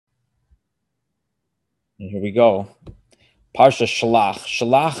And here we go. Parsha Shlach.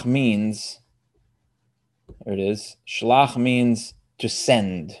 Shlach means, there it is. Shlach means to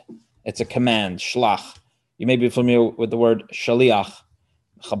send. It's a command. Shlach. You may be familiar with the word shaliach.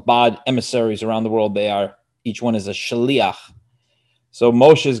 Chabad emissaries around the world, each one is a shaliach. So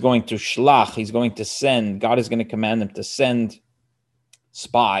Moshe is going to shlach. He's going to send. God is going to command him to send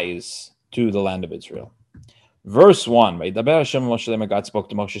spies to the land of Israel. Verse 1, right? God spoke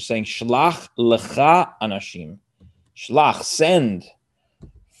to Moshe saying, Shlach lecha anashim. Shlach, send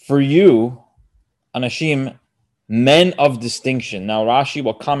for you, anashim, men of distinction. Now Rashi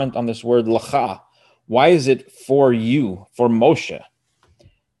will comment on this word lecha. Why is it for you, for Moshe?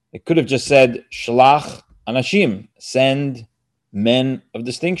 It could have just said, Shlach anashim, send men of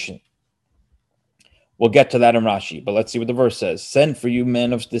distinction. We'll get to that in Rashi, but let's see what the verse says. Send for you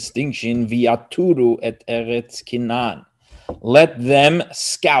men of distinction, viaturu et eretz Canaan. Let them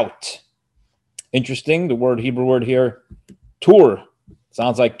scout. Interesting, the Hebrew word here, tour.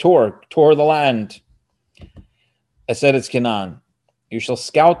 Sounds like tour the land. I said it's Canaan. You shall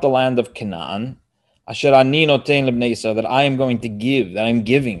scout the land of Canaan, asher ani noten lebnei Yisrael, that I am going to give, that I'm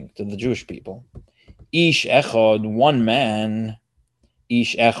giving to the Jewish people. Ish echad, one man.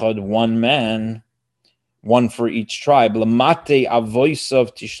 Ish echad, one man. One for each tribe. Lamate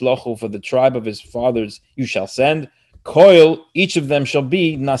avoisav tishlochu, for the tribe of his fathers you shall send. Koil, each of them shall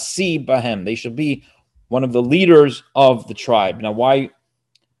be nasi bahem. They shall be one of the leaders of the tribe. Now, why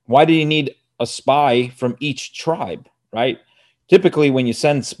do you need a spy from each tribe, right? Typically, when you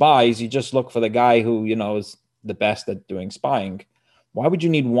send spies, you just look for the guy who, is the best at doing spying. Why would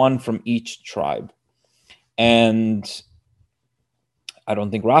you need one from each tribe? And I don't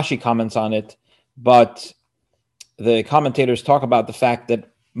think Rashi comments on it, but the commentators talk about the fact that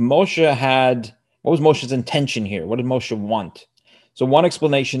Moshe had, what was Moshe's intention here? What did Moshe want? So one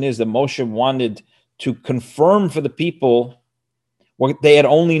explanation is that Moshe wanted to confirm for the people what they had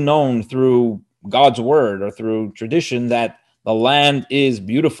only known through God's word or through tradition, that the land is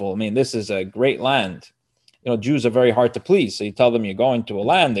beautiful. I mean, this is a great land. Jews are very hard to please. So you tell them you're going to a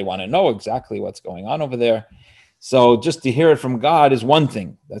land, they want to know exactly what's going on over there. So just to hear it from God is one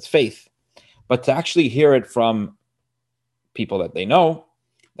thing. That's faith. But to actually hear it from people that they know,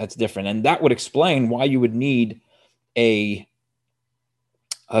 that's different. And that would explain why you would need a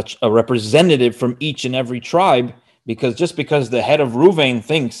representative from each and every tribe, because just because the head of Ruvain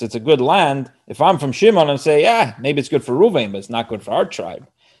thinks it's a good land, if I'm from Shimon and say, yeah, maybe it's good for Ruvain, but it's not good for our tribe.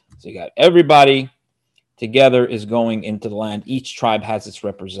 So you got everybody together is going into the land. Each tribe has its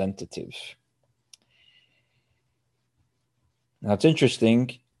representative. Now it's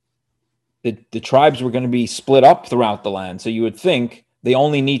interesting. The tribes were going to be split up throughout the land. So you would think they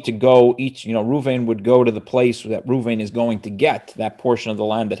only need to go each, Reuven would go to the place that Reuven is going to get, that portion of the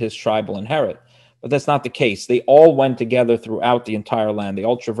land that his tribe will inherit. But that's not the case. They all went together throughout the entire land. They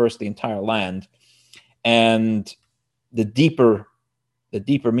all traversed the entire land. And the deeper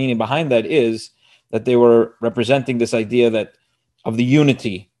meaning behind that is that they were representing this idea of the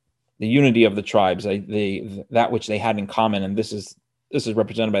unity of the tribes, that which they had in common. And this is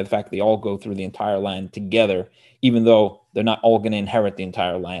represented by the fact that they all go through the entire land together, even though they're not all going to inherit the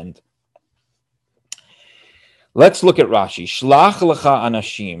entire land. Let's look at Rashi. Shlach lecha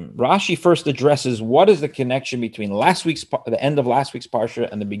anashim. Rashi first addresses what is the connection between the end of last week's parsha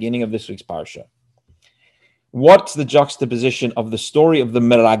and the beginning of this week's parsha. What's the juxtaposition of the story of the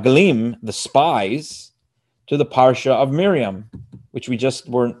meraglim, the spies, to the parsha of Miriam, which we just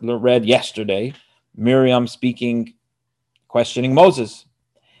read yesterday? Miriam questioning Moses.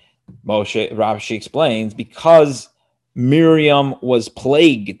 Rashi explains, because Miriam was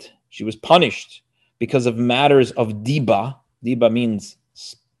plagued, she was punished because of matters of diba. Diba means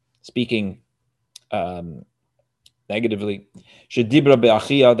speaking negatively. Shedibra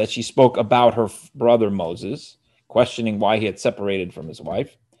be'achia, that she spoke about her brother Moses, questioning why he had separated from his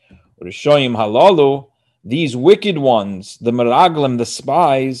wife. Rishoyim halalu, these wicked ones, the meraglim, the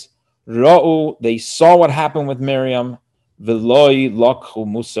spies, ra'u, they saw what happened with Miriam. V'loi lokhu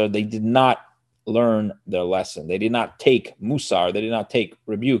musar, they did not learn their lesson. They did not take musar, they did not take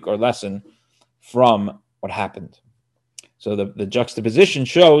rebuke or lesson from what happened. So the juxtaposition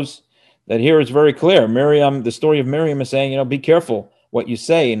shows that here is very clear. Miriam, the story of Miriam is saying, be careful what you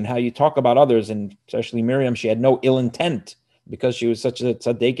say and how you talk about others. And especially Miriam, she had no ill intent because she was such a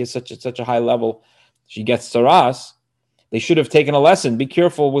tzaddik, such a high level. She gets saras. They should have taken a lesson. Be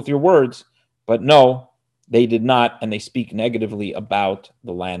careful with your words. But no, they did not, and they speak negatively about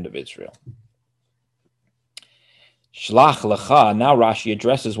the land of Israel. Shlach lecha. Now Rashi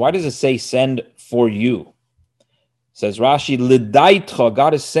addresses, why does it say send for you? Says Rashi, Lidaitcha,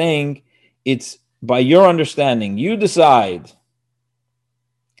 God is saying it's by your understanding, you decide.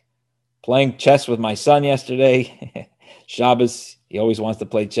 Playing chess with my son yesterday. Shabbos, he always wants to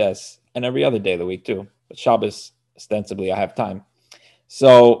play chess, and every other day of the week too. But Shabbos, ostensibly, I have time.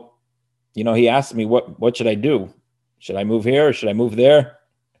 So, he asked me, what should I do? Should I move here or should I move there?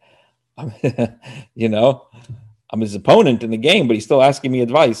 I'm his opponent in the game, but he's still asking me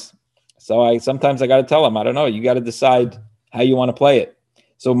advice. So sometimes I got to tell him, I don't know. You got to decide how you want to play it.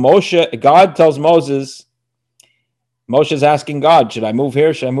 So God tells Moses, Moshe's asking God, should I move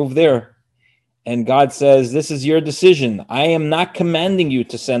here? Should I move there? And God says, this is your decision. I am not commanding you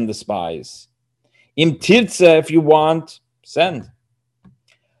to send the spies. Im tirtze, if you want, send.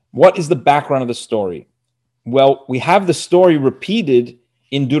 What is the background of the story? Well, we have the story repeated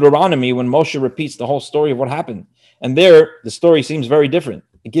in Deuteronomy when Moshe repeats the whole story of what happened. And there, the story seems very different.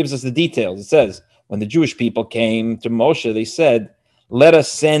 It gives us the details. It says, when the Jewish people came to Moshe, they said, let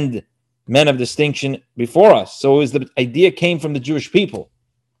us send men of distinction before us. So the idea came from the Jewish people.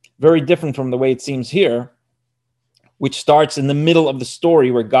 Very different from the way it seems here, which starts in the middle of the story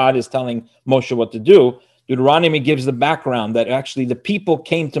where God is telling Moshe what to do. Deuteronomy gives the background that actually the people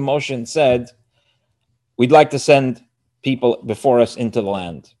came to Moshe and said, we'd like to send people before us into the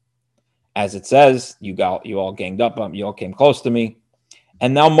land. As it says, you all ganged up on me, you all came close to me.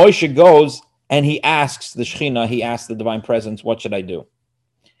 And now Moshe goes and he asks the Shekhinah, he asks the divine presence, what should I do?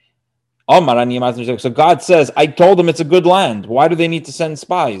 So God says, I told them it's a good land. Why do they need to send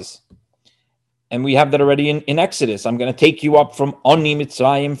spies? And we have that already in Exodus. I'm going to take you up from Oni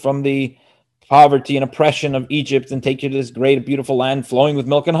Mitzrayim, from the poverty and oppression of Egypt, and take you to this great, beautiful land flowing with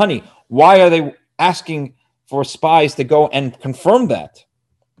milk and honey. Why are they asking for spies to go and confirm that?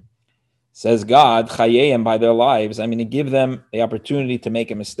 Says God, Chayeyem, by their lives, I'm going to give them the opportunity to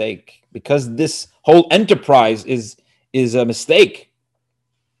make a mistake. Because this whole enterprise is a mistake.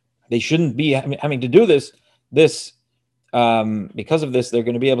 They shouldn't be having to do this. Because of this, they're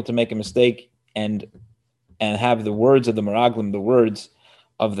going to be able to make a mistake and have the words of the Meraglim, the words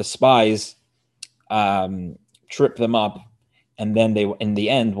of the spies, trip them up, and then they, in the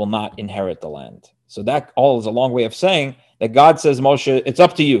end, will not inherit the land. So that all is a long way of saying that God says, Moshe, it's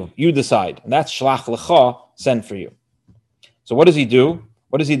up to you. You decide. And that's Shlach Lecha, send for you. So what does he do?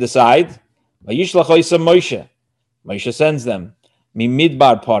 What does he decide? Moshe sends them.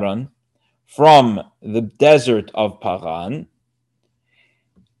 Mimidbar Paran, from the desert of Paran,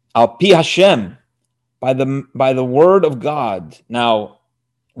 Al Pi Hashem, by the word of God. Now,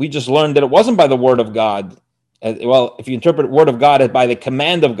 we just learned that it wasn't by the word of God. Well, if you interpret word of God as by the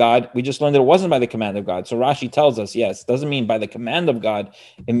command of God, we just learned that it wasn't by the command of God. So Rashi tells us, yes, it doesn't mean by the command of God.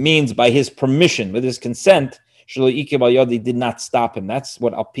 It means by his permission, with his consent. Shlo did not stop him. That's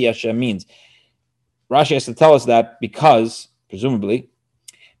what Al Pi Hashem means. Rashi has to tell us that because, presumably,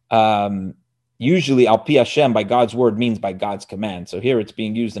 usually Al Pi Hashem, by God's word, means by God's command. So here it's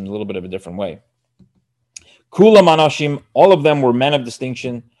being used in a little bit of a different way. Kulam Anashim, all of them were men of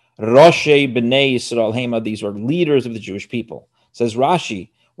distinction. Roshei B'nei Yisrael Hema, these were leaders of the Jewish people. Says Rashi,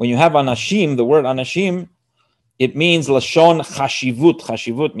 when you have Anashim, the word Anashim, it means Lashon Chashivut.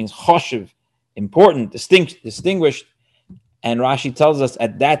 Chashivut means Choshev, important, distinguished. And Rashi tells us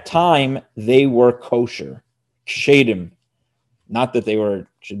at that time they were kosher, kshedim. Not that they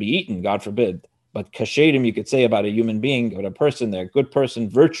should be eaten, God forbid, but kashedim you could say about a human being, about a person, they're a good person,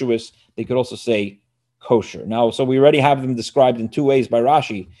 virtuous. They could also say kosher. Now, so we already have them described in two ways by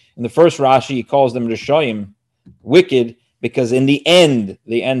Rashi. In the first Rashi, he calls them Rishoyim, wicked, because in the end,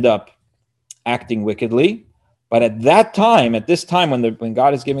 they end up acting wickedly. But at this time, when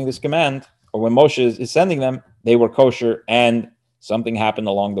God is giving this command, or when Moshe is sending them, they were kosher, and something happened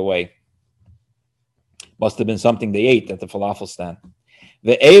along the way. Must have been something they ate at the falafel stand.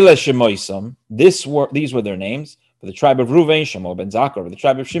 Ve'ele shemoisam, these were their names. For the tribe of Ruvain, Shemo ben Zakar. For the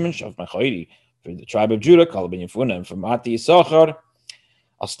tribe of Shimon, Shav Mechoiri. For the tribe of Judah, Kaleb ben Yefuna. And from Mati Yisachar,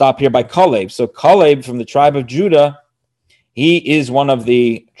 I'll stop here by Kaleb. So Kaleb from the tribe of Judah, he is one of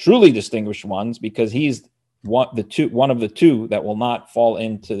the truly distinguished ones because he's one of the two that will not fall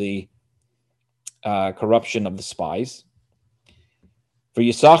into the corruption of the spies. For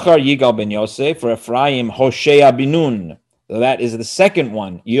Yisachar, Yigal ben Yosef. For Ephraim, Hoshea bin Nun. So that is the second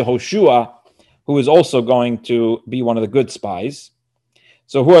one, Yehoshua, who is also going to be one of the good spies.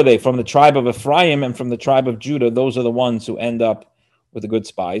 So who are they? From the tribe of Ephraim and from the tribe of Judah, those are the ones who end up with the good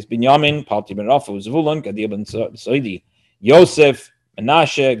spies. Binyamin, Palti ben Rafu, Zvulun, Gadi ben Soidi, Yosef,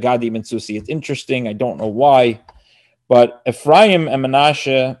 Menashe, Gadi ben Susi. It's interesting, I don't know why, but Ephraim and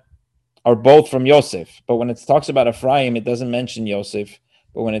Menashe are both from Yosef. But when it talks about Ephraim, it doesn't mention Yosef.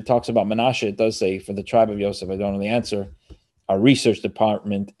 But when it talks about Menashe, it does say for the tribe of Yosef. I don't know the answer. Our research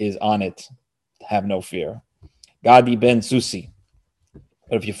department is on it. have no fear. Gadi ben Susi.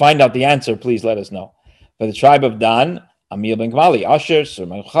 But if you find out the answer, please let us know. For the tribe of Dan, Amir ben Gmali, Asher,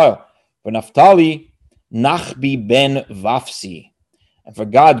 Surmachal. For Naphtali, Nachbi ben Vafsi. And for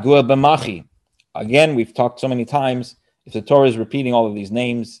Gad, Gur ben Machi. Again, we've talked so many times, if the Torah is repeating all of these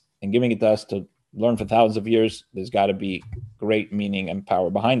names and giving it to us to learn for thousands of years, there's got to be great meaning and power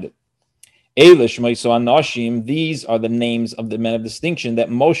behind it. These are the names of the men of distinction that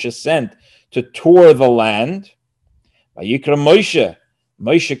Moshe sent to tour the land. Vayikra Moshe.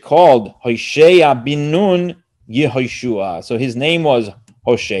 Moshe called Hoshea bin Nun Yehoshua. So his name was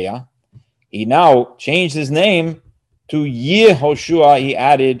Hoshea. He now changed his name to Yehoshua. He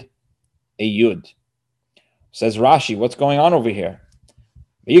added a Yud. Says Rashi, what's going on over here?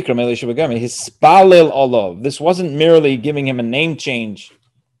 His Spalil Olov. This wasn't merely giving him a name change.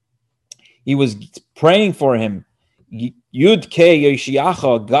 He was praying for him. Yud Ke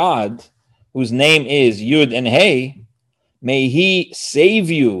Yoshiacha, God, whose name is Yud and Hey, may he save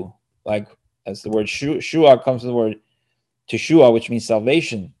you. Like, as the word Shua comes from the word Teshua, which means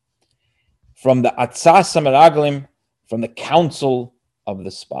salvation, from the Atzas Samaraglim, from the council of the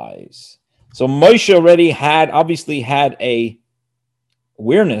spies. So Moshe already obviously had a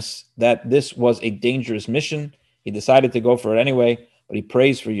awareness that this was a dangerous mission. He decided to go for it anyway, but he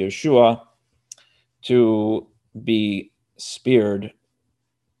prays for Yeshua to be spared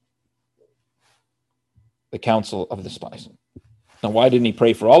the council of the spies. Now, why didn't he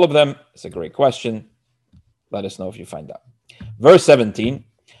pray for all of them? It's a great question. Let us know if you find out. Verse 17,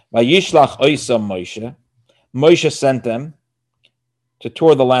 Vayishlach oisa Moshe. Moshe sent them to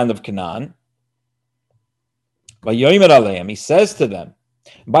tour the land of Canaan. Vayomer aleim. He says to them,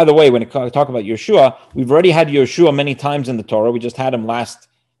 by the way, when I talk about Yeshua, we've already had Yeshua many times in the Torah. We just had him last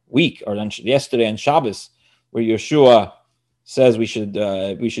week or yesterday on Shabbos, where Yeshua says we should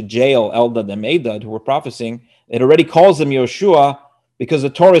jail Eldad and Medad, who were prophesying. It already calls him Yeshua because the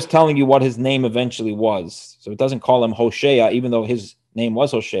Torah is telling you what his name eventually was. So it doesn't call him Hoshea, even though his name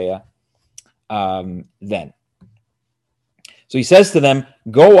was Hoshea then. So he says to them,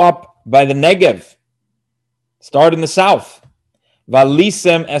 go up by the Negev, start in the south,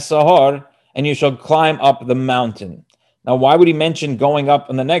 Valisem Esahar, and you shall climb up the mountain. Now, why would he mention going up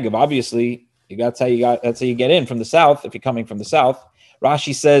in the Negev? Obviously, that's how you get in from the south, if you're coming from the south.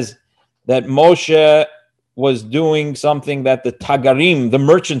 Rashi says that Moshe was doing something that the Tagarim, the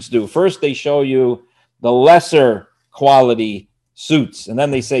merchants, do. First, they show you the lesser quality suits, and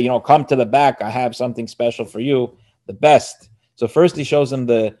then they say, come to the back, I have something special for you, the best. So first he shows them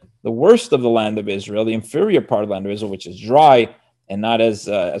the worst of the land of Israel, the inferior part of the land of Israel, which is dry and not as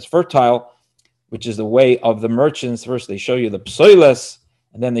fertile, which is the way of the merchants. First they show you the psoiles,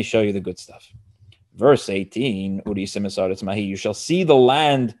 and then they show you the good stuff. Verse 18, you shall see the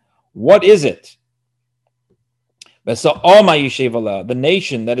land. What is it? The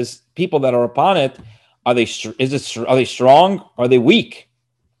nation, that is people that are upon it, are they strong? Are they weak?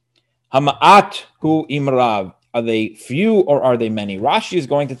 Hama'at hu imrav. Are they few or are they many? Rashi is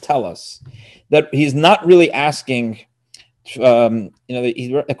going to tell us that he's not really asking. According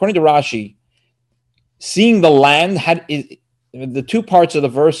to Rashi, seeing the land the two parts of the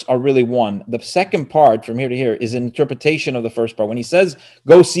verse are really one. The second part, from here to here, is an interpretation of the first part. When he says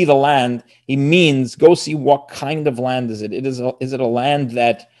 "go see the land," he means go see what kind of land is it. Is it a land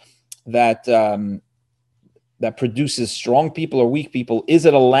that produces strong people or weak people? Is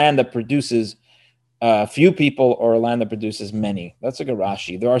it a land that produces few people or a land that produces many? That's like a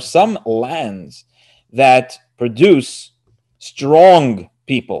Rashi. There are some lands that produce strong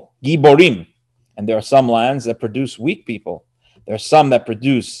people, giborim, and there are some lands that produce weak people. There are some that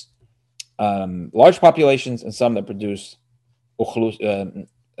produce large populations and some that produce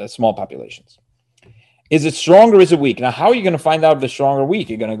small populations. Is it strong or is it weak? Now, how are you going to find out if they're strong or weak?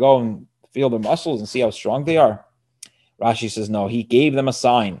 You're going to go and feel their muscles and see how strong they are? Rashi says, no, he gave them a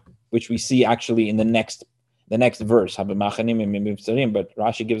sign, which we see actually in the next verse. But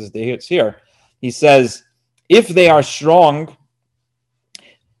Rashi gives us the hits here. He says, if they are strong,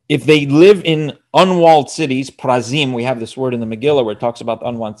 if they live in unwalled cities, prazim, we have this word in the Megillah where it talks about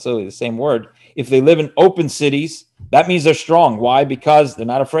unwalled city, the same word. If they live in open cities, that means they're strong. Why? Because they're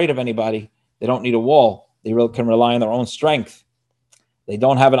not afraid of anybody. They don't need a wall. They really can rely on their own strength. They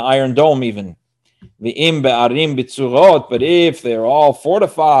don't have an iron dome even. But if they're all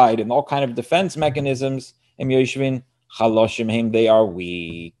fortified and all kind of defense mechanisms, they are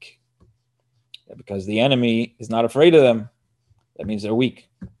weak. Because the enemy is not afraid of them. That means they're weak.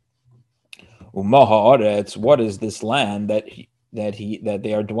 What is this land that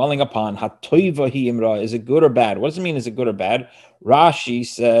they are dwelling upon? Is it good or bad? What does it mean? Is it good or bad? Rashi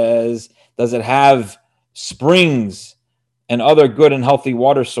says Does it have springs and other good and healthy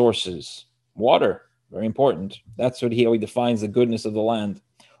water sources? Water, very important. That's how he defines the goodness of the land.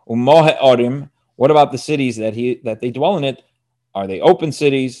 Umohe orim. What about the cities that they dwell in it? Are they open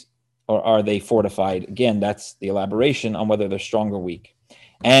cities or are they fortified? Again, that's the elaboration on whether they're strong or weak.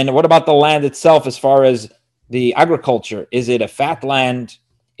 And what about the land itself as far as the agriculture? Is it a fat land?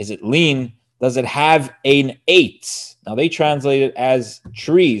 Is it lean? Does it have an eitz? Now they translate it as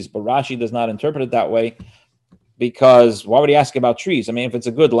trees, but Rashi does not interpret it that way, because why would he ask about trees? I mean, if it's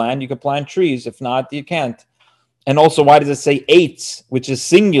a good land, you can plant trees. If not, you can't. And also, why does it say eitz, which is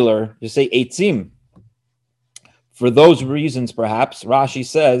singular? You say eitzim. For those reasons, perhaps, Rashi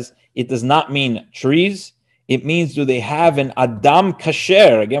says it does not mean trees. It means, do they have an Adam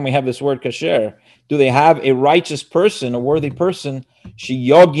kasher? Again, we have this word kasher. Do they have a righteous person, a worthy person,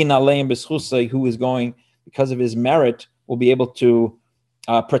 sheyogin aleim b'schusay, who is going, because of his merit, will be able to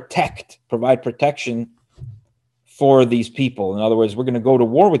provide protection for these people. In other words, we're going to go to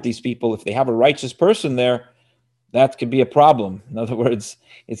war with these people. If they have a righteous person there, that could be a problem. In other words,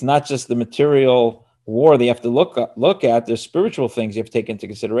 it's not just the material war they have to look at. There's spiritual things you have to take into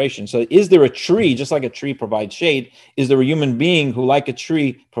consideration. So is there a tree, just like a tree provides shade, is there a human being who, like a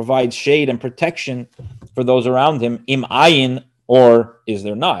tree, provides shade and protection for those around him, im ayin, or is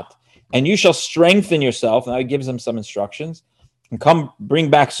there not? And you shall strengthen yourself. Now he gives them some instructions. And come bring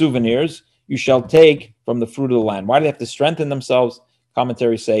back souvenirs. You shall take from the fruit of the land. Why do they have to strengthen themselves?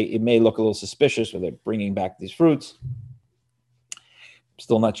 Commentaries say it may look a little suspicious where they're bringing back these fruits.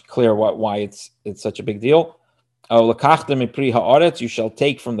 Still not clear why it's such a big deal. You shall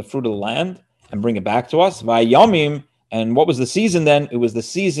take from the fruit of the land and bring it back to us. And what was the season then? It was the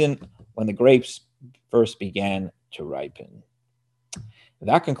season when the grapes first began to ripen.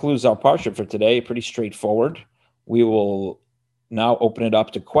 That concludes our parsha for today. Pretty straightforward. We will now open it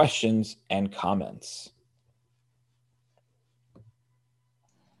up to questions and comments.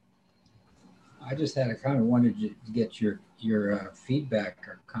 I just had a comment. Wanted to get your feedback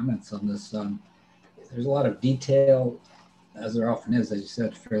or comments on this. There's a lot of detail, as there often is, as you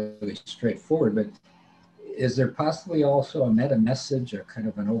said, fairly straightforward. But is there possibly also a meta message, or kind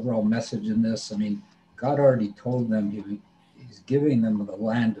of an overall message in this? I mean, God already told them He's giving them the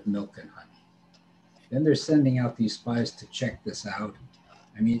land of milk and honey. Then they're sending out these spies to check this out.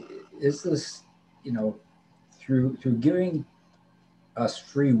 I mean, is this, through giving us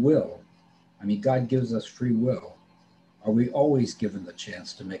free will? I mean, God gives us free will. Are we always given the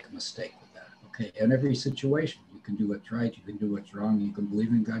chance to make a mistake with that? Okay, in every situation, you can do what's right, you can do what's wrong, you can believe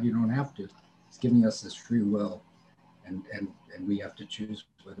in God, you don't have to. He's giving us this free will, and we have to choose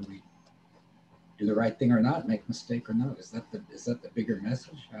whether we do the right thing or not, make a mistake or not. Is that the bigger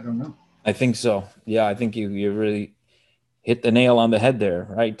message? I don't know. I think so. Yeah, I think you really hit the nail on the head there,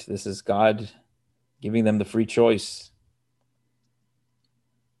 right? This is God giving them the free choice.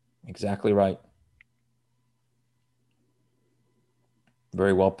 Exactly right.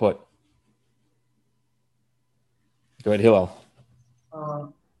 Very well put. Go ahead, Hillel.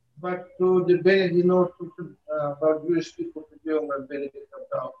 But to the benefit, about Jewish people to do the benefit of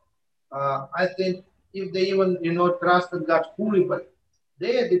doubt. I think if they even, trusted God fully, but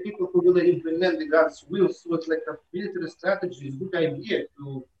they are the people who will implement the God's will. So it's like a military strategy. It's a good idea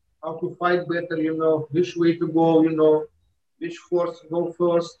to how to fight better, which way to go, which force go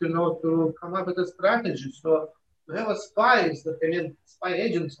first, to come up with a strategy. So to have a spies, spy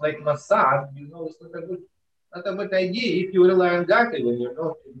agents like Mossad, it's not a good idea if you rely on that even,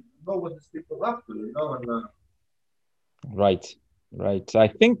 to know what these people up to, Right. So I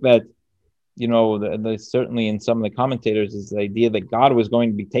think that, certainly in some of the commentators is the idea that God was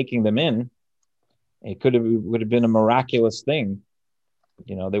going to be taking them in. It would have been a miraculous thing.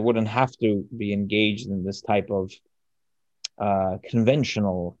 They wouldn't have to be engaged in this type of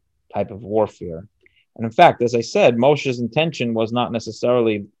conventional type of warfare. And in fact, as I said, Moshe's intention was not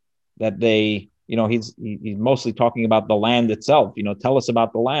necessarily that they, he's mostly talking about the land itself. Tell us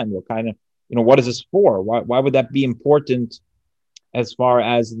about the land. What kind of, what is this for? Why would that be important as far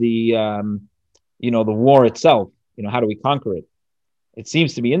as the, the war itself? How do we conquer it? It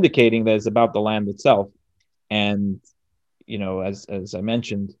seems to be indicating that it's about the land itself. And, as I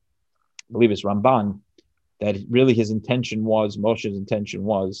mentioned, I believe it's Ramban, that really Moshe's intention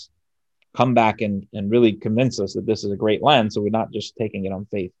was, come back and really convince us that this is a great land, so we're not just taking it on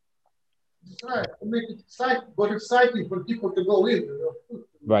faith. That's right. To make it exciting for people to go in.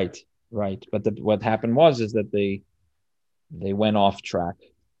 Right. But what happened is that they went off track.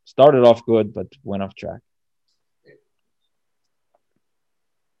 Started off good, but went off track.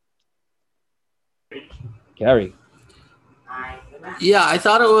 Gary. Yeah, I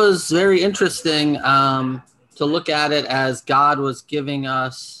thought it was very interesting to look at it as God was giving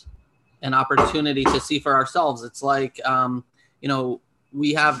us an opportunity to see for ourselves. It's like,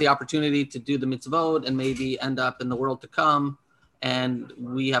 we have the opportunity to do the mitzvot and maybe end up in the world to come. And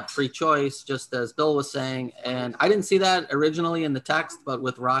we have free choice, just as Bill was saying. And I didn't see that originally in the text, but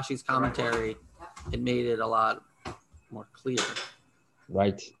with Rashi's commentary, it made it a lot more clear.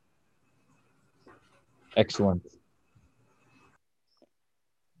 Right. Excellent.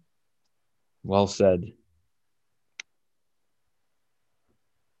 Well said.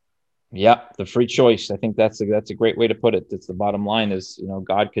 Yeah, the free choice. I think that's a great way to put it. It's the bottom line is,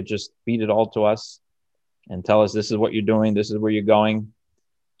 God could just feed it all to us and tell us this is what you're doing, this is where you're going.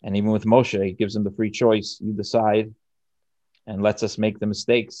 And even with Moshe, he gives him the free choice. You decide, and lets us make the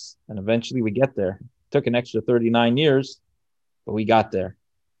mistakes. And eventually we get there. It took an extra 39 years, but we got there.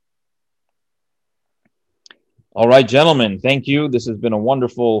 All right, gentlemen, thank you. This has been a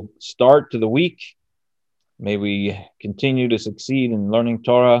wonderful start to the week. May we continue to succeed in learning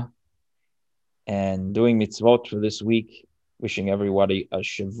Torah and doing mitzvot for this week. Wishing everybody a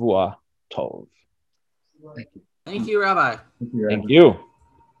Shavua Tov. Thank you, Rabbi. Thank you. Thank you.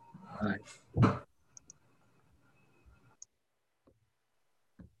 All right.